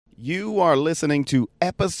You are listening to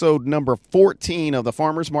episode number 14 of the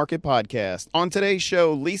Farmers Market Podcast. On today's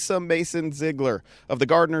show, Lisa Mason Ziegler of the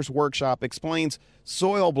Gardener's Workshop explains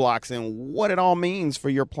soil blocks and what it all means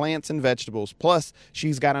for your plants and vegetables. Plus,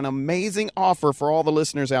 she's got an amazing offer for all the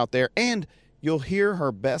listeners out there, and you'll hear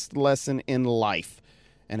her best lesson in life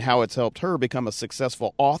and how it's helped her become a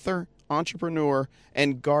successful author, entrepreneur,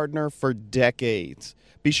 and gardener for decades.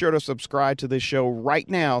 Be sure to subscribe to this show right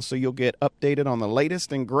now so you'll get updated on the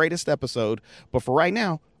latest and greatest episode. But for right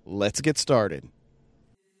now, let's get started.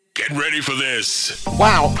 Get ready for this.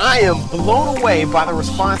 Wow, I am blown away by the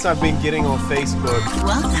response I've been getting on Facebook.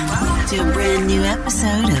 Welcome to a brand new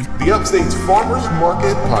episode of The Upstate's Farmers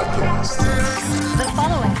Market Podcast. The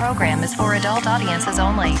following program is for adult audiences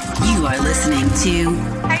only. You are listening to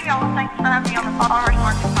Hey y'all, thanks for having me on the Farmers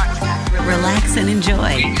Market Podcast. Relax and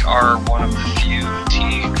Enjoy. We are one of the few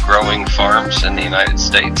tea growing farms in the United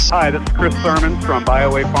States. Hi, this is Chris Thurman from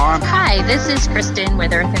BioWay Farm. Hi, this is Kristen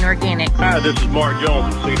with Earth and Organics. Hi, this is Mark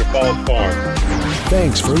Jones of Cedar Falls Farm.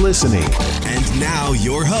 Thanks for listening. And now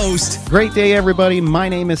your host. Great day, everybody. My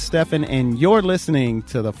name is Stefan, and you're listening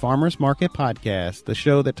to the Farmers Market Podcast, the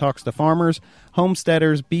show that talks to farmers,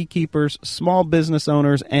 homesteaders, beekeepers, small business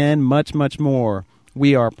owners, and much, much more.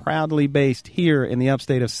 We are proudly based here in the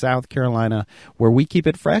upstate of South Carolina, where we keep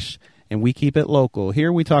it fresh and we keep it local.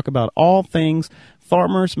 Here we talk about all things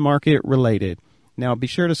farmers market related. Now, be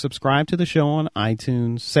sure to subscribe to the show on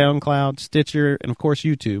iTunes, Soundcloud, Stitcher, and, of course,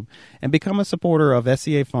 YouTube, and become a supporter of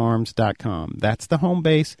scafarms.com. That's the home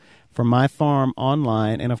base for my farm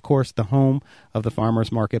online and, of course, the home of the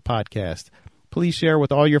Farmers Market Podcast. Please share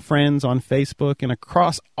with all your friends on Facebook and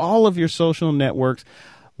across all of your social networks.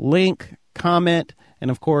 Link, comment, and,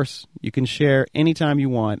 of course, you can share anytime you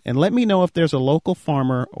want. And let me know if there's a local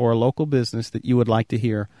farmer or a local business that you would like to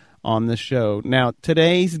hear on the show. Now,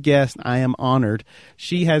 today's guest, I am honored.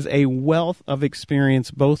 She has a wealth of experience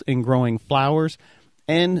both in growing flowers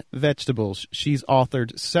and vegetables. She's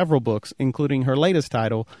authored several books, including her latest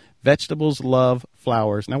title, Vegetables Love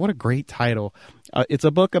Flowers. Now, what a great title. It's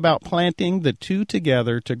a book about planting the two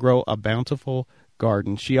together to grow a bountiful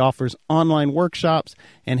garden. She offers online workshops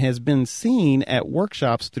and has been seen at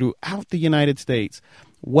workshops throughout the United States.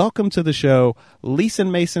 Welcome to the show, Lisa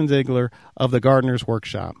Mason Ziegler of the Gardener's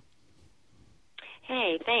Workshop.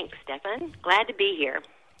 Hey, thanks, Stefan. Glad to be here.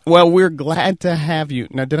 Well, we're glad to have you.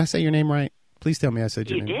 Now, did I say your name right? Please tell me I said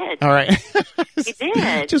your name. You did. All right. You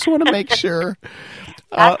did. Just want to make sure.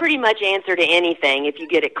 I pretty much answer to anything. If you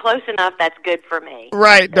get it close enough, that's good for me.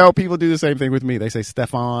 Right. No, people do the same thing with me. They say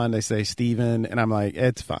Stefan, they say Steven, and I'm like,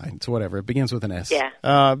 it's fine. It's whatever. It begins with an S.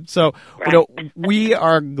 Yeah. So, right. We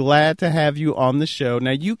are glad to have you on the show.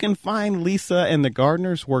 Now, you can find Lisa and the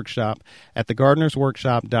Gardener's Workshop at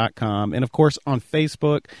thegardenersworkshop.com and, of course, on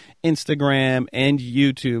Facebook, Instagram, and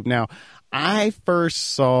YouTube. Now, I first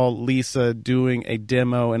saw Lisa doing a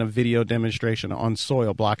demo and a video demonstration on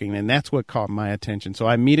soil blocking, and that's what caught my attention. So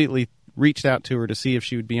I immediately reached out to her to see if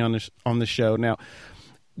she would be on the show. Now,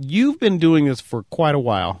 you've been doing this for quite a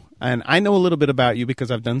while, and I know a little bit about you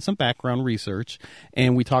because I've done some background research,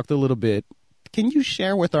 and we talked a little bit. Can you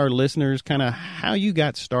share with our listeners kind of how you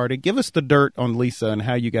got started? Give us the dirt on Lisa and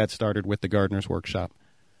how you got started with the Gardener's Workshop.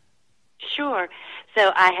 Sure.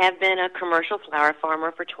 So I have been a commercial flower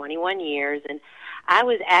farmer for 21 years, and I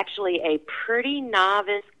was actually a pretty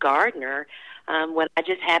novice gardener when I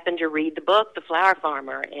just happened to read the book, The Flower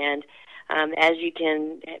Farmer. And as you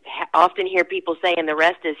can often hear people say, and the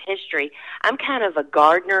rest is history, I'm kind of a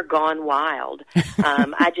gardener gone wild.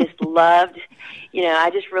 I just loved, I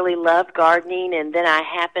just really loved gardening, and then I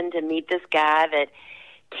happened to meet this guy that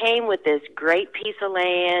came with this great piece of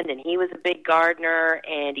land, and he was a big gardener,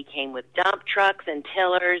 and he came with dump trucks and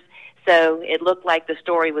tillers, so it looked like the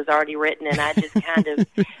story was already written, and I just kind of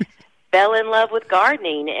fell in love with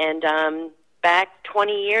gardening. And back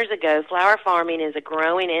 20 years ago, flower farming is a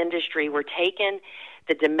growing industry. We're taking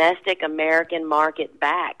the domestic American market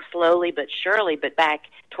back, slowly but surely, but back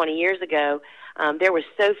 20 years ago, there were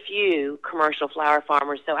so few commercial flower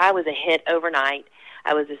farmers, so I was a hit overnight.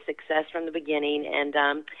 I was a success from the beginning, and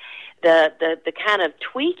the kind of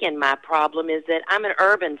tweak in my problem is that I'm an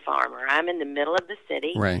urban farmer. I'm in the middle of the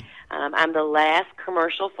city. Right. I'm the last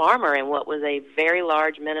commercial farmer in what was a very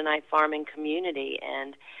large Mennonite farming community,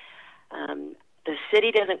 and the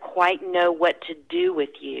city doesn't quite know what to do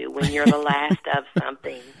with you when you're the last of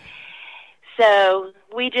something. So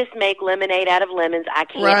we just make lemonade out of lemons. I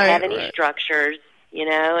can't have any structures.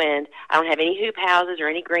 And I don't have any hoop houses or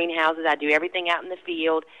any greenhouses. I do everything out in the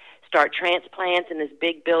field, start transplants in this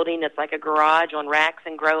big building that's like a garage on racks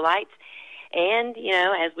and grow lights. And,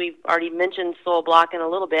 as we've already mentioned soil blocking a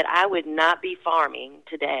little bit, I would not be farming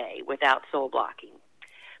today without soil blocking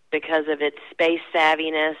because of its space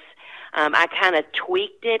savviness. I kind of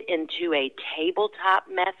tweaked it into a tabletop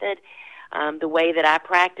method, the way that I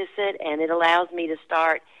practice it, and it allows me to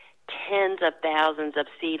start tens of thousands of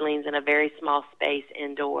seedlings in a very small space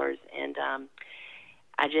indoors. And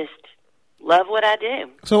I just love what I do.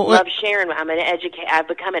 So love sharing. I've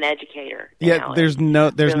become an educator. Yeah, there's no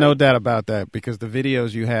doubt about that, because the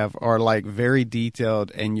videos you have are like very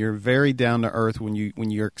detailed, and you're very down to earth when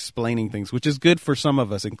you're explaining things, which is good for some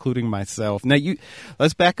of us, including myself. Now,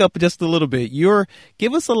 let's back up just a little bit.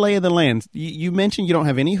 Give us a lay of the land. You mentioned you don't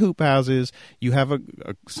have any hoop houses. You have a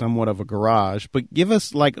somewhat of a garage, but give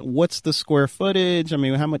us what's the square footage? I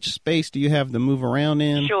mean, how much space do you have to move around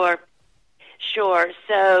in? Sure.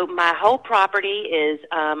 So my whole property is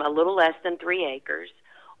a little less than 3 acres.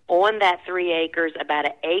 On that 3 acres, about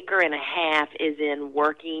 1.5 acres is in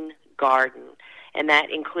working garden, and that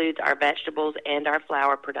includes our vegetables and our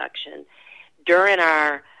flower production. During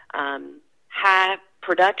our high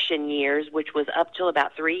production years, which was up till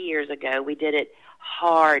about 3 years ago, we did it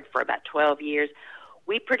hard for about 12 years.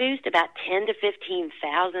 We produced about 10 to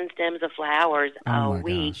 15,000 stems of flowers a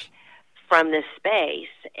week. Gosh. From this space.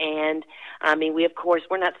 And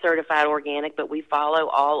we're not certified organic, but we follow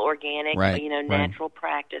all organic, natural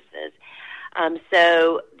practices.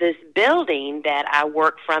 So this building that I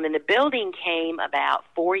work from, and the building came about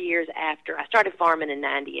 4 years after I started farming in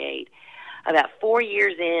 98. About 4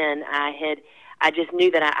 years in, I just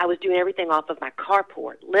knew that I was doing everything off of my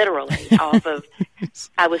carport, literally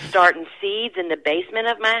I was starting seeds in the basement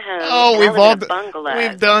of my home. Oh,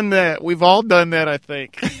 we've done that. We've all done that, I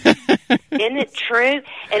think. Isn't it true?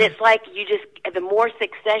 And it's like the more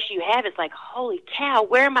success you have, it's like, holy cow,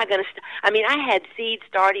 where am I going to I had seeds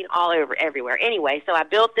starting all over everywhere. Anyway, so I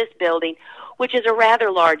built this building, which is a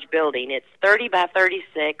rather large building. It's 30 by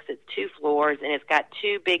 36. It's 2 floors, and it's got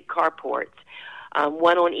 2 big carports,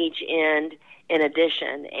 one on each end in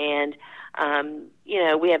addition. And,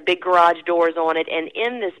 we have big garage doors on it. And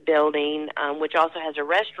in this building, which also has a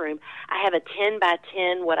restroom, I have a 10 by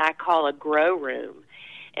 10, what I call a grow room.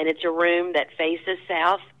 And it's a room that faces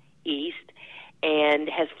southeast and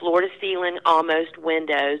has floor-to-ceiling almost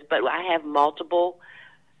windows, but I have multiple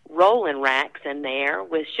rolling racks in there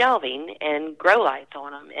with shelving and grow lights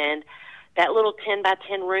on them. And that little 10 by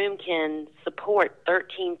 10 room can support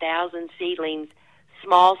 13,000 seedlings,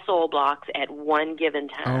 small soil blocks at one given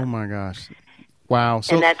time. Oh, my gosh. Wow.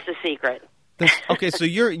 And that's the secret. Okay, so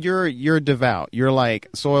you're devout. You're like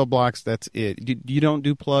soil blocks, that's it. You don't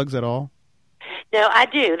do plugs at all? No, I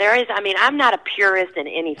do. I'm not a purist in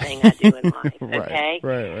anything I do in life, okay?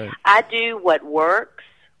 Right. I do what works,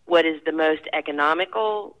 what is the most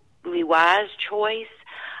economically wise choice,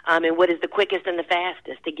 and what is the quickest and the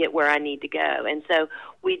fastest to get where I need to go. And so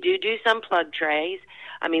we do some plug trays.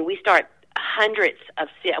 We start hundreds of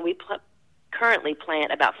we currently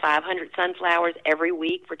plant about 500 sunflowers every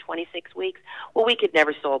week for 26 weeks. Well, we could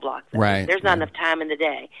never soil block them. Right. There's not enough time in the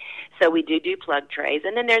day. So we do plug trays.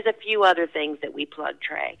 And then there's a few other things that we plug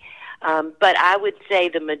tray. But I would say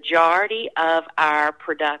the majority of our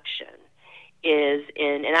production is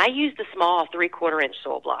in, and I use the small 3/4 inch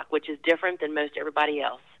soil block, which is different than most everybody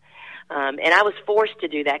else. And I was forced to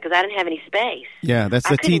do that because I didn't have any space. Yeah, that's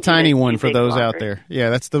the teeny one for those out there. Yeah,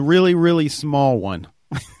 that's the really, really small one.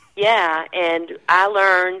 Yeah, and I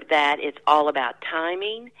learned that it's all about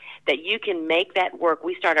timing, that you can make that work.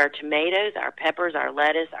 We start our tomatoes, our peppers, our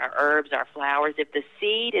lettuce, our herbs, our flowers. If the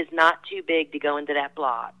seed is not too big to go into that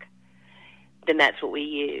block, then that's what we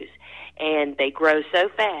use. And they grow so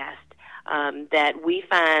fast that we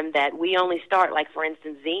find that we only start, like, for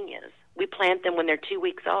instance, zinnias. We plant them when they're 2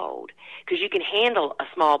 weeks old because you can handle a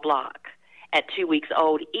small block at 2 weeks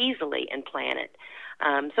old easily and plant it.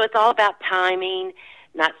 So it's all about timing,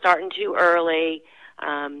 not starting too early,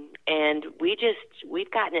 and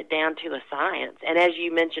we've gotten it down to a science. And as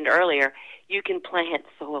you mentioned earlier, you can plant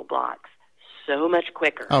soil blocks so much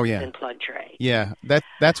quicker than plug trays. Yeah,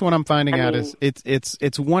 that's what I'm finding out is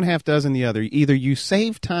it's one half dozen the other. Either you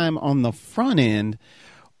save time on the front end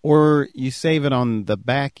or you save it on the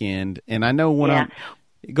back end. And I know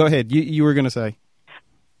go ahead. You were going to say.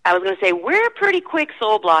 I was going to say we're pretty quick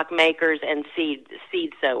soil block makers and seed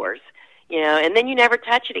sowers. And then you never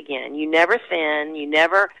touch it again. You never thin. You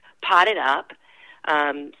never pot it up.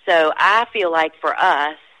 So I feel like for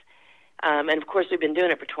us, and of course we've been doing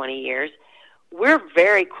it for 20 years, we're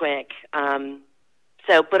very quick.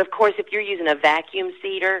 But of course, if you're using a vacuum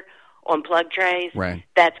seeder on plug trays,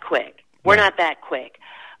 that's quick. We're not that quick.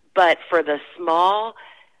 But for the small,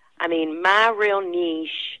 my real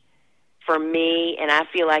niche for me, and I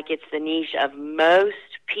feel like it's the niche of most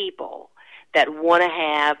people that want to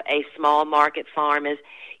have a small market farm, is,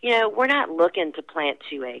 we're not looking to plant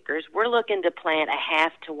 2 acres. We're looking to plant a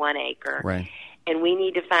half to 1 acre. Right. And we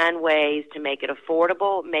need to find ways to make it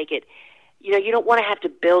affordable, make it, you don't want to have to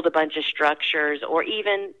build a bunch of structures, or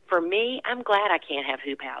even, for me, I'm glad I can't have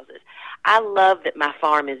hoop houses. I love that my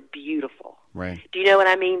farm is beautiful. Right. Do you know what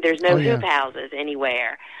I mean? There's no hoop houses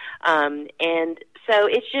anywhere. And so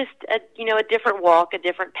it's just, a different walk, a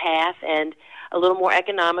different path, and a little more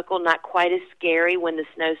economical, not quite as scary when the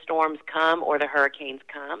snowstorms come or the hurricanes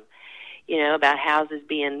come, about houses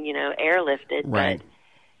being, airlifted. Right.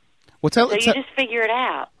 But, you just figure it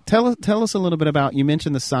out. Tell us a little bit about, you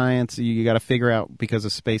mentioned the science you got to figure out because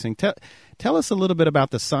of spacing. Tell us a little bit about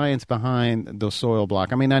the science behind the soil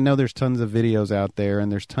block. I mean, I know there's tons of videos out there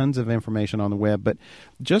and there's tons of information on the web, but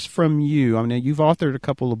just from you, I mean, you've authored a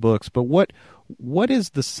couple of books, but what is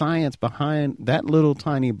the science behind that little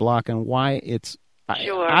tiny block and why it's,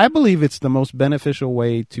 Sure. I believe it's the most beneficial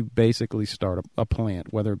way to basically start a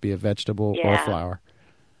plant, whether it be a vegetable or a flower.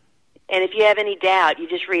 And if you have any doubt, you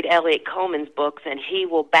just read Elliot Coleman's books, and he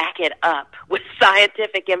will back it up with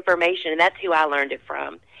scientific information, and that's who I learned it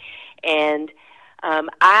from. And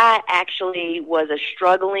I actually was a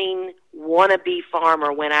struggling wannabe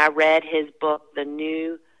farmer when I read his book,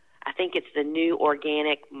 I think it's the New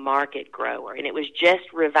Organic Market Grower, and it was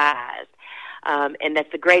just revised. And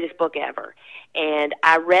that's the greatest book ever. And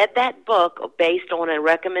I read that book based on a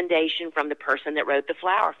recommendation from the person that wrote The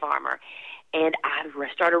Flower Farmer. And I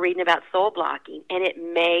started reading about soil blocking, and it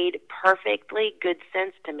made perfectly good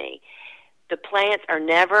sense to me. The plants are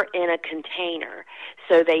never in a container,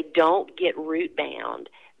 so they don't get root bound.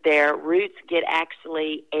 Their roots get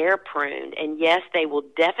actually air pruned, and yes, they will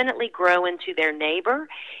definitely grow into their neighbor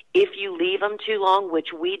if you leave them too long, which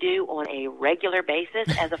we do on a regular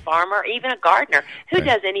basis as a farmer, even a gardener. Who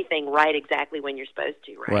does anything right exactly when you're supposed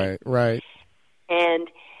to, right? Right. And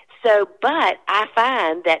so, but I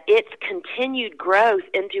find that its continued growth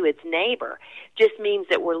into its neighbor just means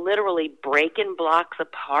that we're literally breaking blocks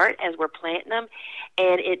apart as we're planting them,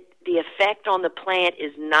 and the effect on the plant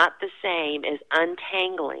is not the same as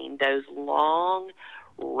untangling those long,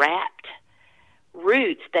 wrapped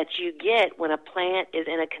roots that you get when a plant is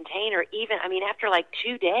in a container. After like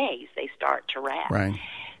 2 days, they start to wrap. Right.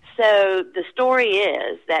 So the story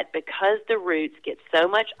is that because the roots get so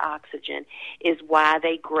much oxygen is why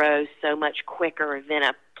they grow so much quicker than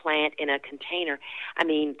a plant in a container.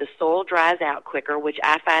 The soil dries out quicker, which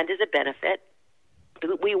I find is a benefit.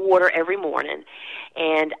 We water every morning,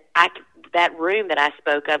 and that room that I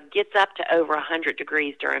spoke of gets up to over 100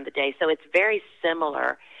 degrees during the day, so it's very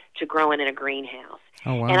similar to growing in a greenhouse.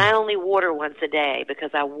 Oh, wow. And I only water once a day because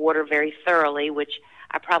I water very thoroughly, which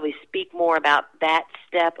I probably speak more about that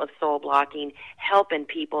step of soil blocking helping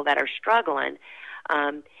people that are struggling.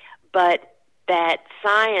 But that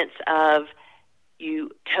science of you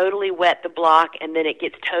totally wet the block and then it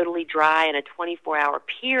gets totally dry in a 24-hour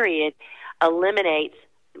period eliminates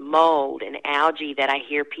mold and algae that I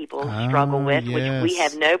hear people struggle with, which we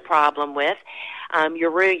have no problem with.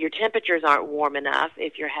 Your temperatures aren't warm enough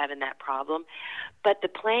if you're having that problem. But the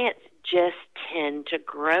plants just tend to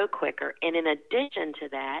grow quicker. And in addition to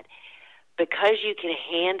that, because you can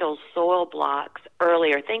handle soil blocks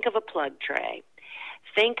earlier, think of a plug tray.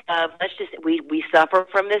 Think of, we suffer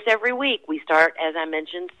from this every week. We start, as I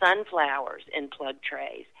mentioned, sunflowers in plug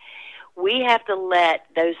trays. We have to let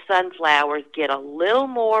those sunflowers get a little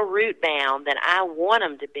more root bound than I want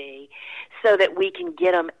them to be so that we can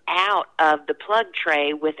get them out of the plug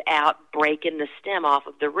tray without breaking the stem off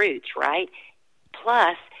of the roots, right?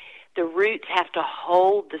 Plus, the roots have to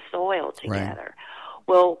hold the soil together. Right.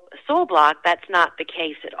 Well, soil block, that's not the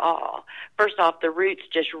case at all. First off, the roots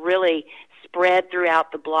just really spread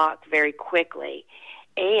throughout the block very quickly.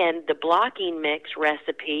 And the blocking mix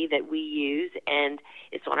recipe that we use, and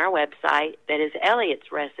it's on our website, that is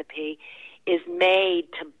Elliot's recipe, is made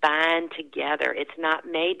to bind together. It's not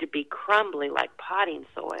made to be crumbly like potting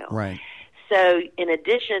soil. Right. So in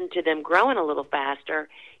addition to them growing a little faster,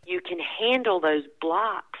 you can handle those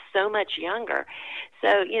blocks so much younger.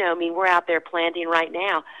 So, we're out there planting right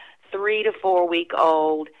now 3 to 4 week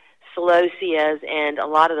old celosias and a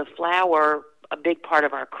lot of the flower, a big part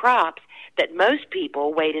of our crops, that most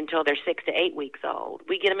people wait until they're 6 to 8 weeks old.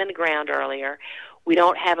 We get them in the ground earlier. We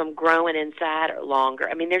don't have them growing inside or longer.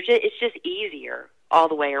 It's just easier all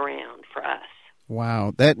the way around for us.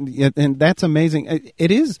 Wow, and that's amazing.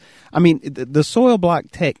 It is. I mean, the soil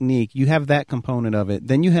block technique. You have that component of it.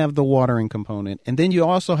 Then you have the watering component, and then you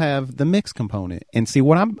also have the mix component. And see,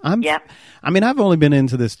 what I'm. Yep. I mean, I've only been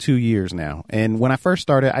into this 2 years now, and when I first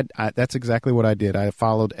started, that's exactly what I did. I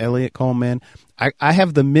followed Elliott Coleman. I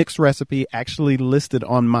have the mix recipe actually listed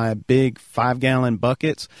on my big 5-gallon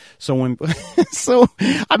buckets. So when,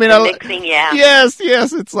 I mean, mixing, yeah. Yes.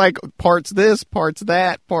 It's like parts this, parts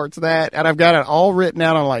that, and I've got it all written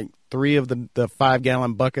out on like 3 of the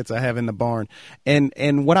 5-gallon buckets I have in the barn.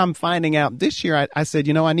 And what I'm finding out this year, I said,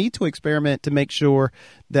 I need to experiment to make sure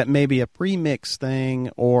that maybe a pre-mix thing,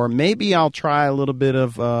 or maybe I'll try a little bit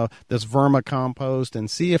of this vermicompost and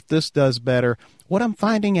see if this does better. What I'm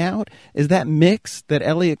finding out is that mix that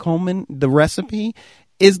Elliott Coleman, the recipe,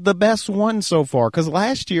 is the best one so far. Because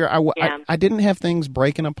last year I didn't have things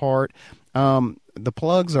breaking apart. The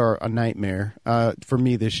plugs are a nightmare for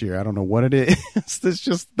me this year. I don't know what it is. It's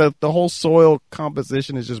just the whole soil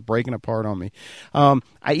composition is just breaking apart on me.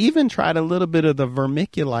 I even tried a little bit of the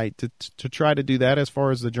vermiculite to try to do that as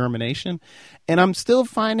far as the germination. And I'm still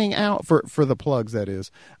finding out, for the plugs that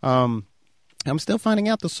is, I'm still finding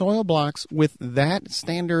out the soil blocks with that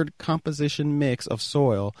standard composition mix of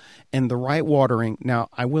soil and the right watering. Now,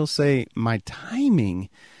 I will say my timing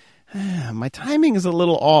is a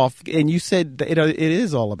little off, and you said that it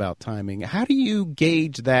is all about timing. How do you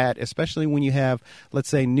gauge that, especially when you have, let's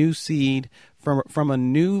say, new seed from a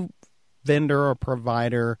new vendor or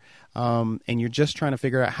provider, and you're just trying to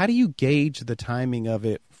figure out how do you gauge the timing of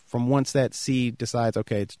it from once that seed decides,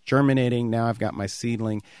 okay, it's germinating, now I've got my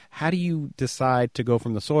seedling. How do you decide to go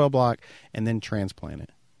from the soil block and then transplant it?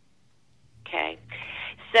 Okay.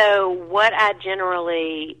 So what I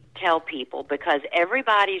generally tell people, because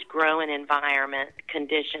everybody's growing environment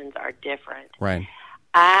conditions are different. Right.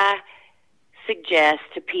 I suggest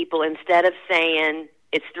to people, instead of saying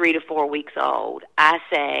it's 3 to 4 weeks old, I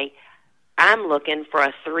say I'm looking for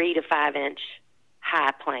a 3 to 5 inch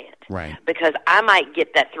high plant. Right. Because I might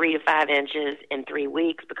get that 3 to 5 inches in 3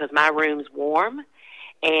 weeks because my room's warm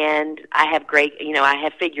and I have I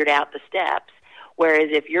have figured out the steps. Whereas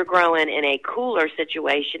if you're growing in a cooler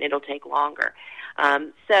situation, it'll take longer.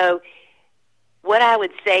 So what I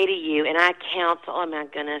would say to you, and I counsel, oh my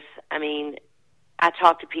goodness, I mean, I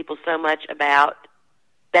talk to people so much about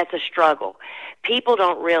that's a struggle. People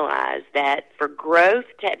don't realize that for growth,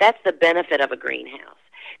 that's the benefit of a greenhouse.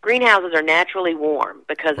 Greenhouses are naturally warm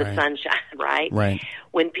because of sunshine, right? Right.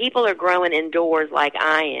 When people are growing indoors like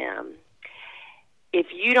I am, if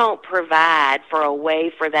you don't provide for a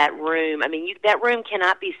way for that room, I mean, that room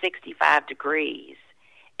cannot be 65 degrees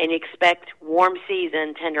and expect warm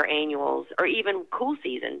season tender annuals or even cool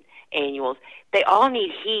season annuals. They all need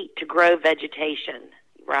heat to grow vegetation,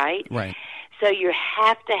 right? Right. So you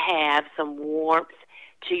have to have some warmth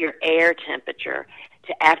to your air temperature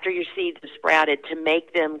to after your seeds have sprouted to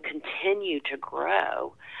make them continue to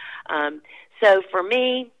grow. So for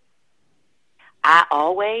me, I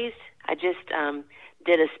just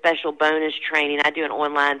did a special bonus training. I do an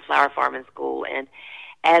online flower farming school, and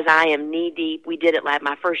as I am knee-deep, we did it like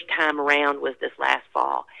my first time around was this last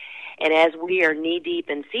fall. And as we are knee-deep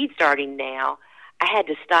in seed starting now, I had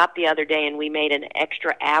to stop the other day, and we made an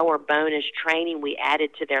extra hour bonus training we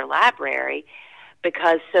added to their library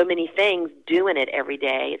because so many things doing it every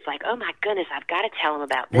day. It's like, oh, my goodness, I've got to tell them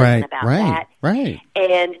about this and about that. Right.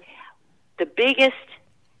 And the biggest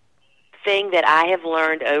thing that I have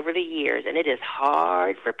learned over the years, and it is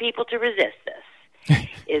hard for people to resist this,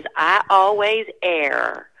 is I always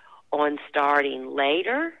err on starting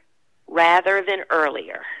later rather than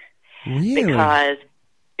earlier. Really? Because,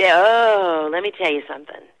 let me tell you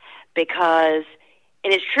something. Because,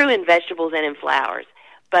 and it's true in vegetables and in flowers,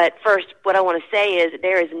 but first, what I want to say is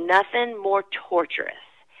there is nothing more torturous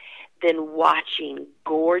than watching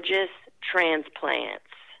gorgeous transplants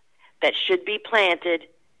that should be planted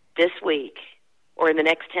this week or in the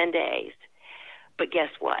next 10 days. But guess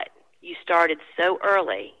what? You started so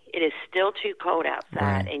early, it is still too cold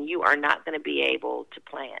outside, and you are not going to be able to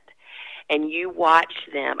plant. And you watch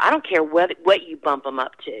them. I don't care what you bump them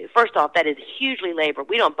up to. First off, that is hugely labor.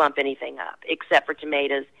 We don't bump anything up except for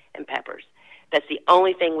tomatoes and peppers. That's the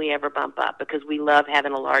only thing we ever bump up because we love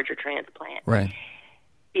having a larger transplant. Right.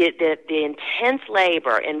 The intense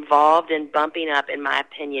labor involved in bumping up, in my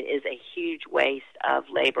opinion, is a huge waste of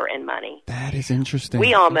labor and money. That is interesting.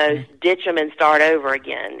 We almost ditch them and start over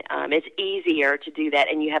again. It's easier to do that,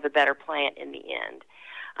 and you have a better plant in the end.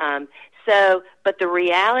 But the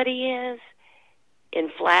reality is in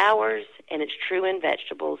flowers and it's true in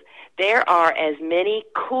vegetables. There are as many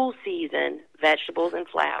cool season vegetables and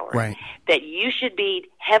flowers that you should be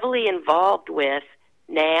heavily involved with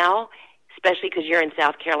now, especially because you're in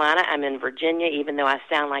South Carolina. I'm in Virginia, even though I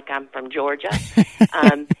sound like I'm from Georgia.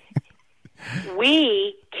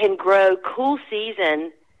 We can grow cool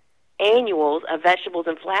season annuals of vegetables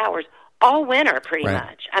and flowers all winter, pretty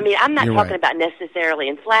much. I mean, I'm not talking about necessarily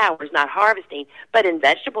in flowers, not harvesting, but in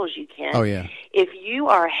vegetables you can. Oh, yeah. If you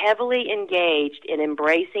are heavily engaged in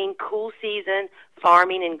embracing cool season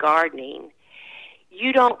farming and gardening,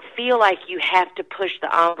 you don't feel like you have to push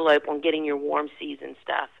the envelope on getting your warm season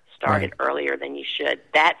stuff started earlier than you should.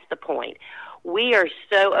 That's the point. We are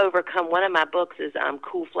so overcome. One of my books is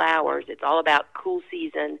Cool Flowers. It's all about cool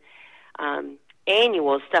season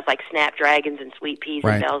annual stuff like snapdragons and sweet peas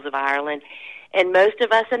and bells of Ireland. And most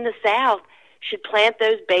of us in the South should plant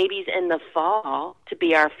those babies in the fall to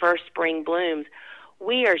be our first spring blooms.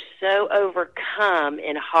 We are so overcome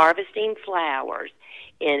in harvesting flowers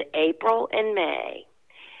in April and May.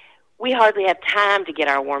 We hardly have time to get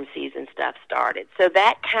our warm season stuff started. So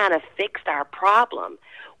that kind of fixed our problem.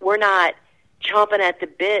 We're not chomping at the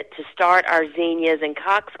bit to start our zinnias and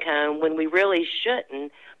coxcomb when we really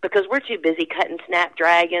shouldn't, because we're too busy cutting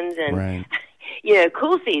snapdragons and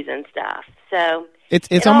cool season stuff. So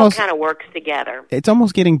it almost all kind of works together. It's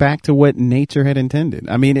almost getting back to what nature had intended.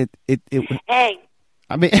 I mean, Hey,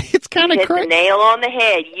 I mean, it's kind of crazy. Hit the nail on the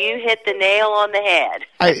head. You hit the nail on the head.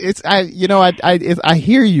 I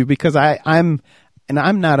hear you, because I'm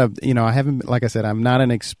not I haven't, like I said, I'm not an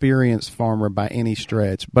experienced farmer by any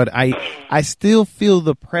stretch, but I still feel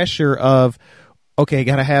the pressure of, okay,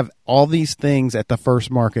 got to have all these things at the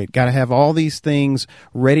first market, got to have all these things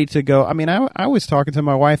ready to go. I mean, I was talking to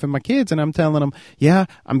my wife and my kids, and I'm telling them, yeah,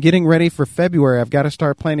 I'm getting ready for February. I've got to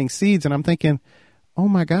start planting seeds. And I'm thinking, oh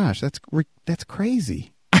my gosh, that's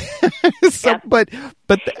crazy. But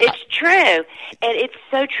it's true. And it's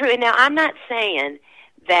so true. And now I'm not saying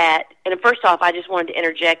that, and first off, I just wanted to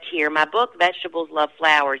interject here. My book, Vegetables Love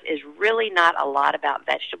Flowers, is really not a lot about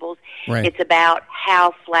vegetables. Right. It's about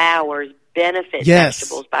how flowers benefit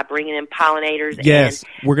vegetables by bringing in pollinators. Yes,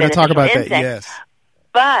 and we're going to talk about insects. that. Yes,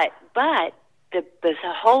 but the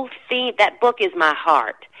whole theme, that book is my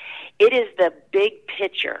heart. It is the big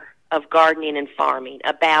picture of gardening and farming,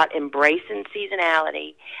 about embracing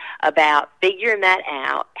seasonality, about figuring that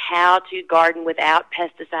out, how to garden without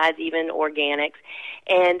pesticides, even organics.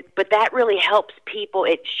 But that really helps people.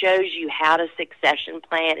 It shows you how to succession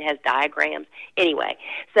plant. It has diagrams. Anyway,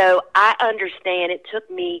 so I understand. It took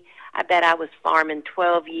me, I bet I was farming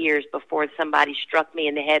 12 years before somebody struck me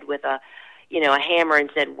in the head with a hammer and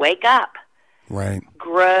said, wake up. Right.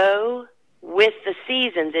 Grow with the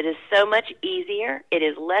seasons. It is so much easier. It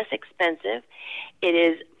is less expensive. It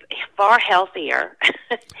is far healthier.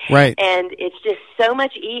 Right. And it's just so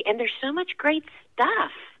much and there's so much great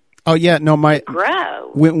stuff. Oh yeah, no,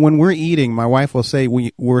 grow. When we're eating, my wife will say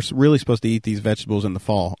we're really supposed to eat these vegetables in the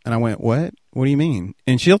fall, and I went, what? What do you mean?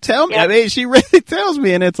 And she'll tell me. Yep. I mean, she really tells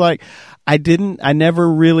me, and it's like I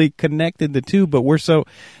never really connected the two, but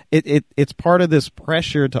it's part of this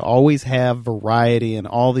pressure to always have variety and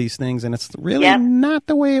all these things, and it's really not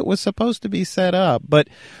the way it was supposed to be set up. But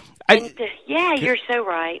you're so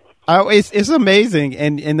right. Oh, it's amazing,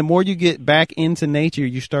 and the more you get back into nature,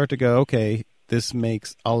 you start to go, okay, this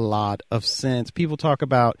makes a lot of sense. People talk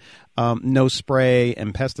about no spray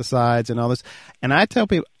and pesticides and all this. And I tell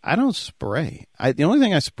people, I don't spray. The only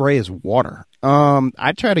thing I spray is water.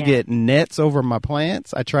 I try to get nets over my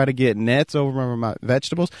plants. I try to get nets over my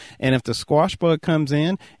vegetables. And if the squash bug comes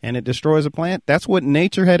in and it destroys a plant, that's what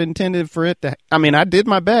nature had intended for it to. I mean, I did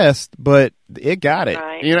my best, but it got it.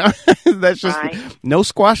 Right. That's just no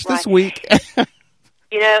squash this week.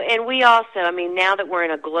 And we also, now that we're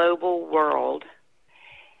in a global world,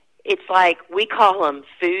 it's like we call them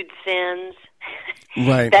food sins.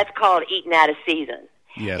 Right. That's called eating out of season.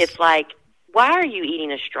 Yes. It's like, why are you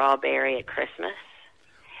eating a strawberry at Christmas?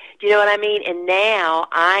 Do you know what I mean? And now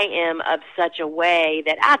I am of such a way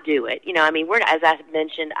that I do it. As I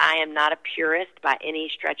mentioned, I am not a purist by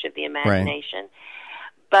any stretch of the imagination. Right.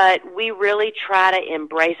 But we really try to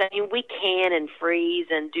embrace. We can and freeze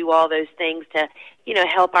and do all those things to,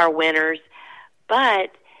 help our winters.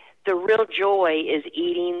 But the real joy is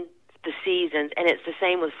eating the seasons, and it's the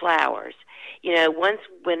same with flowers.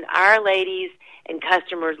 When our ladies and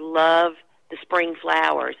customers love the spring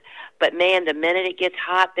flowers, but man, the minute it gets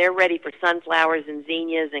hot, they're ready for sunflowers and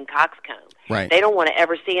zinnias and coxcombs. Right. They don't want to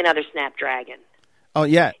ever see another snapdragon. Oh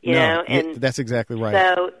yeah, and that's exactly right.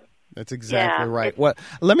 So That's exactly right. Well,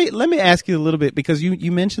 let me ask you a little bit, because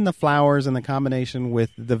you mentioned the flowers and the combination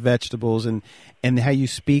with the vegetables and how you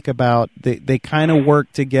speak about they kind of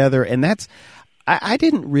work together, and that's I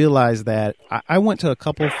didn't realize that. I went to a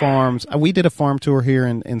couple farms. We did a farm tour here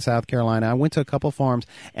in South Carolina. I went to a couple farms,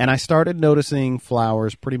 and I started noticing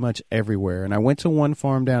flowers pretty much everywhere. And I went to one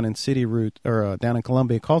farm down in down in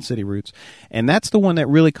Columbia called City Roots, and that's the one that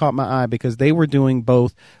really caught my eye, because they were doing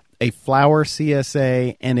both a flower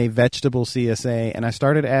CSA and a vegetable CSA. And I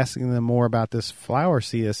started asking them more about this flower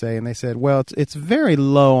CSA, and they said, well, it's very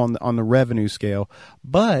low on the revenue scale,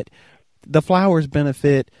 but the flowers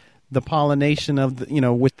benefit the pollination of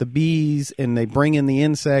with the bees, and they bring in the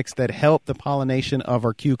insects that help the pollination of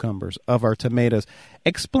our cucumbers, of our tomatoes.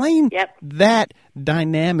 Explain that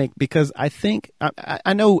dynamic, because I think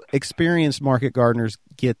I know experienced market gardeners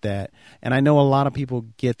get that, and I know a lot of people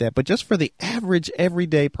get that, but just for the average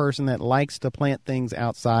everyday person that likes to plant things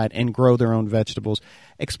outside and grow their own vegetables,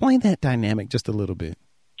 explain that dynamic just a little bit.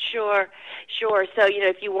 Sure. So,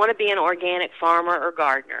 if you want to be an organic farmer or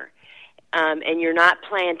gardener, and you're not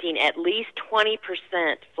planting at least 20%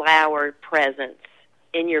 flower presence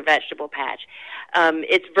in your vegetable patch,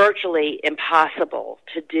 it's virtually impossible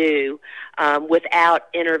to do without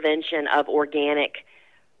intervention of organic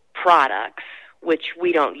products, which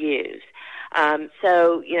we don't use.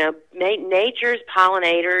 So, nature's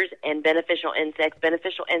pollinators and beneficial insects.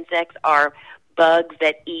 Beneficial insects are bugs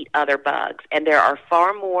that eat other bugs, and there are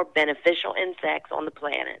far more beneficial insects on the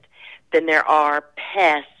planet than there are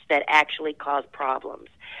pests that actually cause problems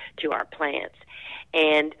to our plants.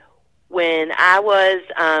 And when I was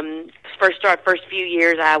first few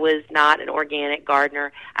years, I was not an organic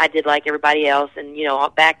gardener. I did like everybody else, and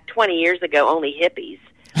back 20 years ago, only hippies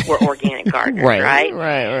were organic gardeners, right?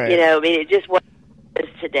 It just wasn't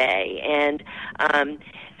today, and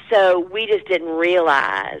so we just didn't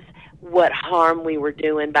realize what harm we were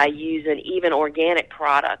doing by using even organic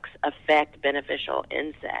products affect beneficial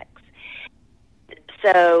insects.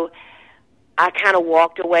 So I kind of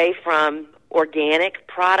walked away from organic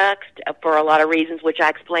products for a lot of reasons, which I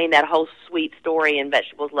explained that whole sweet story in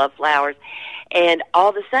Vegetables Love Flowers. And all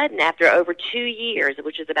of a sudden, after over 2 years,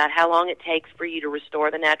 which is about how long it takes for you to restore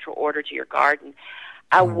the natural order to your garden,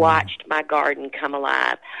 I watched my garden come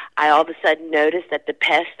alive. I all of a sudden noticed that the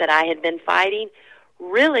pests that I had been fighting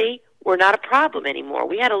really were not a problem anymore.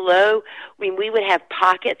 We had we would have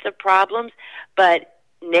pockets of problems, but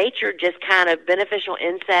nature just kind of beneficial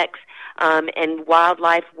insects and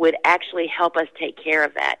wildlife would actually help us take care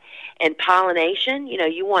of that. And pollination,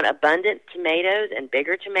 you want abundant tomatoes and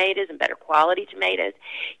bigger tomatoes and better quality tomatoes.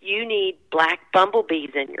 You need black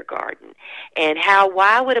bumblebees in your garden. And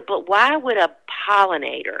why would a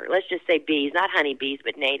pollinator, let's just say bees, not honeybees,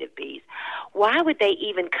 but native bees, why would they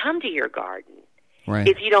even come to your garden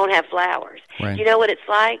if you don't have flowers? Right. You know what it's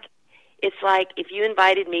like? It's like if you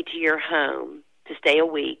invited me to your home to stay a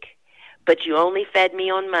week, but you only fed me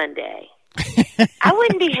on Monday. I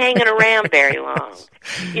wouldn't be hanging around very long.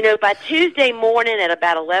 By Tuesday morning at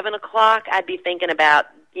about 11 o'clock, I'd be thinking about,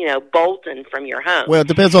 bolting from your home. Well, it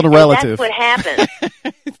depends on the relative. That's what happens.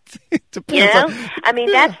 It depends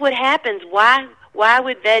that's what happens. Why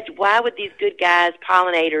would these good guys,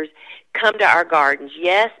 pollinators, come to our gardens?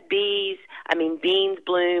 Yes, beans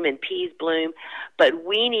bloom and peas bloom, but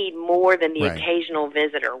we need more than the occasional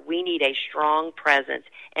visitor. We need a strong presence,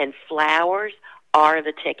 and flowers are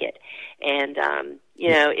the ticket. And,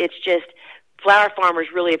 it's just flower farmers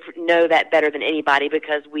really know that better than anybody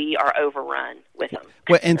because we are overrun with them.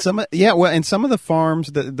 And some of the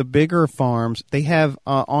farms, the bigger farms, they have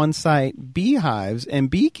on-site beehives and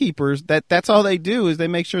beekeepers. That's all they do is they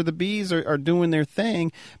make sure the bees are doing their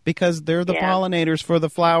thing because they're the pollinators for the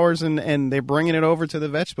flowers and they're bringing it over to the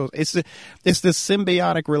vegetables. It's this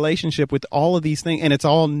symbiotic relationship with all of these things, and it's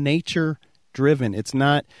all nature driven. It's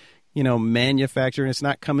not manufacturing. It's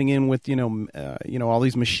not coming in with, all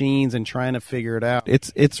these machines and trying to figure it out.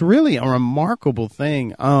 It's really a remarkable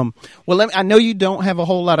thing. I know you don't have a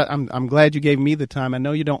whole lot of, I'm glad you gave me the time. I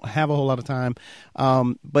know you don't have a whole lot of time,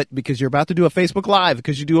 but because you're about to do a Facebook Live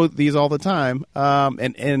because you do these all the time.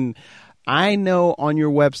 And I know on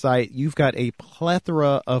your website, you've got a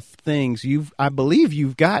plethora of things. I believe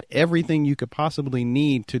you've got everything you could possibly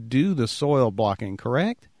need to do the soil blocking,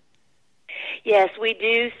 correct? Yes, we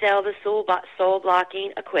do sell the soil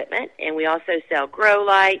blocking equipment, and we also sell grow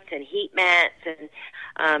lights and heat mats,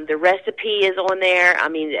 and the recipe is on there.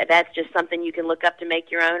 That's just something you can look up to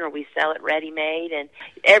make your own, or we sell it ready-made, and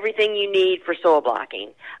everything you need for soil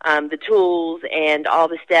blocking, the tools and all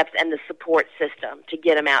the steps and the support system to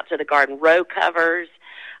get them out to the garden, row covers,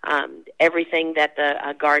 everything that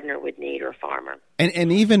the gardener would need or farmer.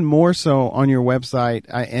 And even more so on your website,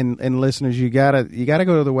 and listeners, you gotta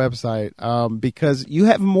go to the website because you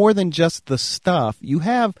have more than just the stuff. You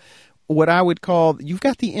have what I would call, you've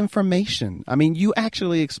got the information. I mean, you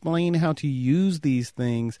actually explain how to use these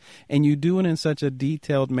things, and you do it in such a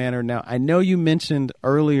detailed manner. Now, I know you mentioned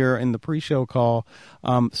earlier in the pre-show call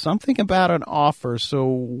something about an offer. So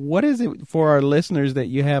what is it for our listeners that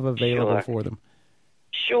you have available for them?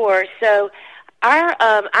 Sure. So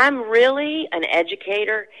I'm really an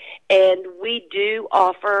educator, and we do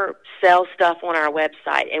sell stuff on our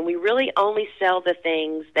website, and we really only sell the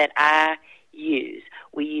things that I use.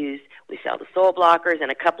 We sell the soil blockers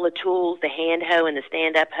and a couple of tools, the hand hoe and the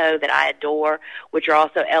stand-up hoe that I adore, which are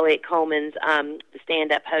also Elliot Coleman's the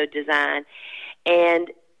stand-up hoe design.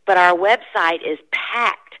 But our website is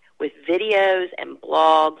packed with videos and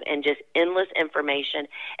blogs and just endless information,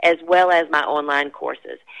 as well as my online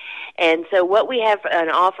courses. And so what we have an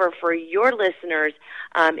offer for your listeners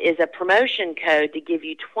is a promotion code to give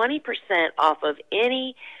you 20% off of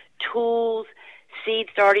any tools, seed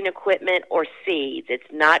starting equipment, or seeds. It's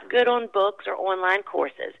not good on books or online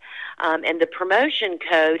courses. And the promotion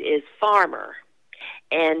code is FARMER.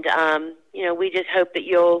 And, we just hope that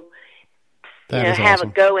you'll go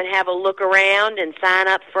and have a look around and sign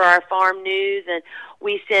up for our farm news. And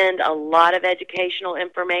we send a lot of educational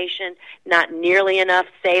information, not nearly enough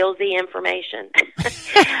salesy information.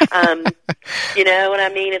 You know what I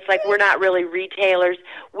mean? It's like we're not really retailers.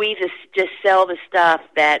 We just sell the stuff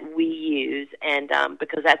that we use, and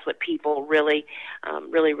because that's what people really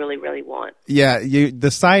want. Yeah, the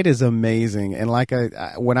site is amazing, and like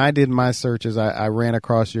when I did my searches, I ran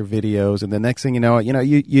across your videos, and the next thing you know,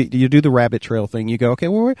 you do the rabbit trail thing. You go, okay,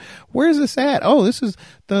 well, where is this at? Oh, this is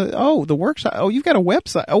the workshop. Oh, you've got a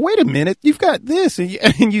website. Oh, wait a minute, you've got this,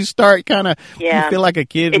 and you start kind of you feel like a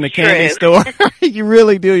kid in a candy store. You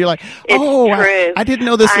really do. You're like, I didn't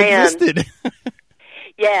know this existed.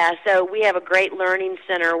 Yeah, so we have a great learning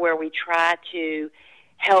center where we try to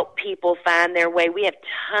help people find their way. We have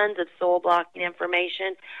tons of soil blocking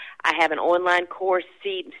information. I have an online course,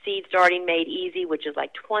 Seed Starting Made Easy, which is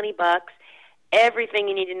like $20. Everything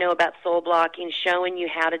you need to know about soil blocking, showing you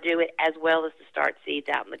how to do it, as well as to start seeds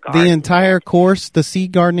out in the garden. The entire course, the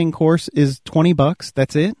seed gardening course, is $20.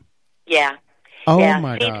 That's it? Yeah. Oh, yeah.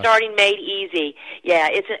 My God. Seed Starting Made Easy. Yeah,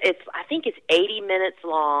 I think it's 80 minutes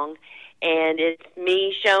long, and it's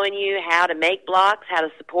me showing you how to make blocks, how to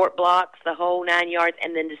support blocks, the whole 9 yards,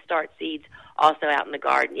 and then to start seeds also out in the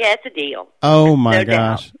garden. Yeah, it's a deal. Oh, my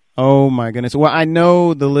gosh. Doubt. Oh, my goodness. Well, I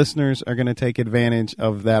know the listeners are going to take advantage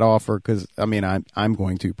of that offer because, I'm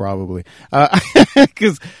going to probably.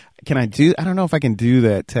 Because I don't know if I can do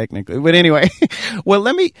that technically. But anyway, well,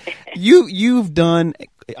 you've done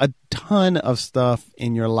a ton of stuff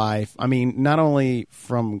in your life. I mean, not only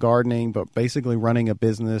from gardening, but basically running a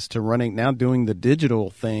business to now doing the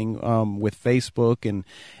digital thing with Facebook.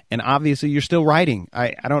 And obviously you're still writing.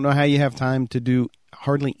 I don't know how you have time to do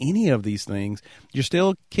hardly any of these things. You're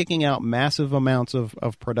still kicking out massive amounts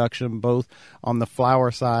of production, both on the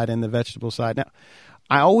flower side and the vegetable side. Now,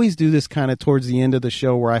 I always do this kind of towards the end of the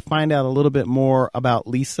show where I find out a little bit more about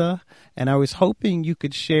Lisa, and I was hoping you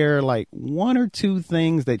could share like one or two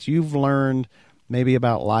things that you've learned maybe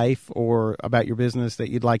about life or about your business that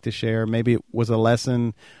you'd like to share. Maybe it was a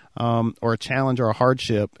lesson or a challenge or a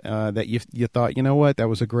hardship that you thought, you know what, that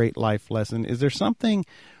was a great life lesson. Is there something,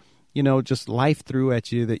 just life threw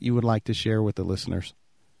at you that you would like to share with the listeners?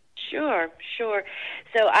 Sure.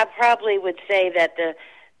 So I probably would say that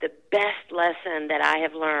the best lesson that I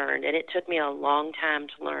have learned, and it took me a long time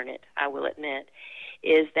to learn it, I will admit,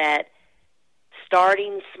 is that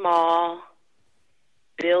starting small,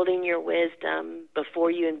 building your wisdom before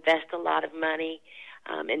you invest a lot of money,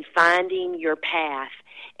 and finding your path.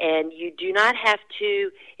 And you do not have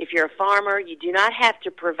to, if you're a farmer, you do not have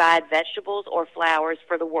to provide vegetables or flowers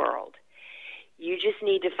for the world. You just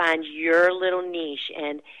need to find your little niche.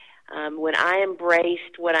 And when I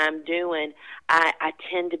embraced what I'm doing, I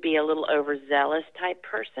tend to be a little overzealous type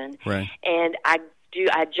person. Right. And I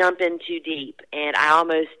jump in too deep. And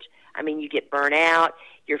you get burnt out.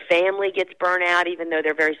 Your family gets burnt out, even though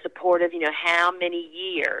they're very supportive. How many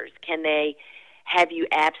years can they have you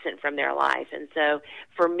absent from their life? And so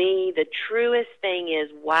for me, the truest thing is,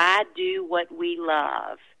 why do what we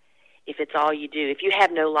love if it's all you do, if you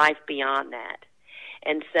have no life beyond that?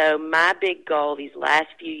 And so my big goal these last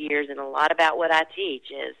few years, and a lot about what I teach,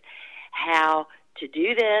 is how to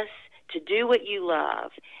do this, to do what you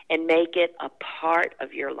love, and make it a part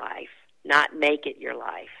of your life, not make it your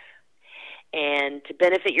life. And to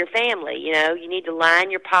benefit your family, you need to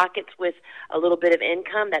line your pockets with a little bit of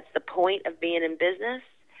income. That's the point of being in business.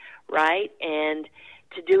 right? And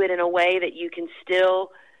to do it in a way that you can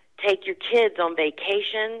still take your kids on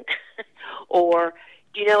vacation or,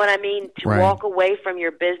 do you know what I mean? To Right. walk away from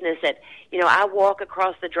your business I walk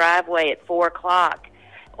across the driveway at 4:00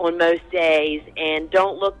 on most days and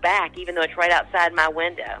don't look back, even though it's right outside my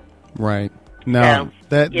window. Right. No,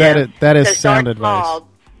 So, that is so sound start advice. small.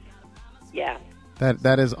 Yeah.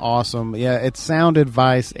 That is awesome. Yeah, it's sound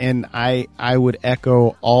advice, and I would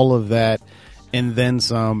echo all of that and then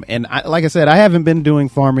some. And like I said, I haven't been doing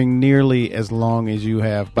farming nearly as long as you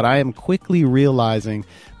have, but I am quickly realizing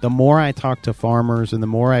the more I talk to farmers and the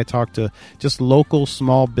more I talk to just local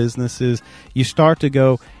small businesses, you start to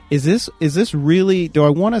go, is this really, do I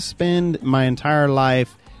want to spend my entire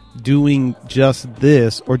life doing just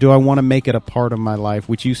this, or do I want to make it a part of my life,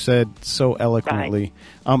 which you said so eloquently.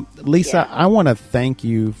 Right. Lisa, I want to thank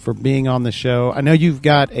you for being on the show. I know you've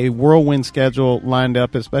got a whirlwind schedule lined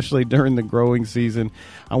up, especially during the growing season.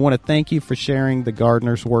 I want to thank you for sharing the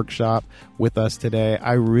Gardener's Workshop with us today.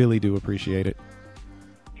 I really do appreciate it.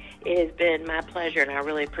 It has been my pleasure, and I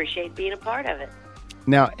really appreciate being a part of it.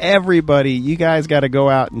 Now, everybody, you guys got to go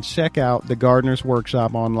out and check out the Gardener's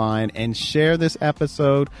Workshop online and share this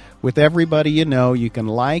episode with everybody you know. You can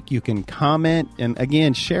like, you can comment, and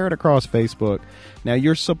again, share it across Facebook. Now,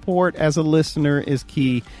 your support as a listener is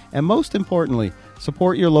key, and most importantly,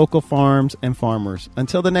 support your local farms and farmers.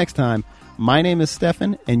 Until the next time, my name is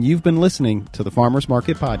Stefan, and you've been listening to the Farmers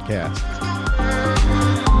Market Podcast.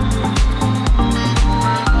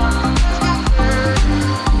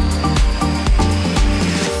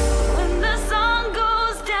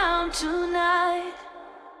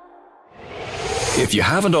 If you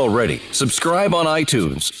haven't already, subscribe on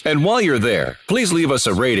iTunes. And while you're there, please leave us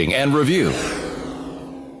a rating and review.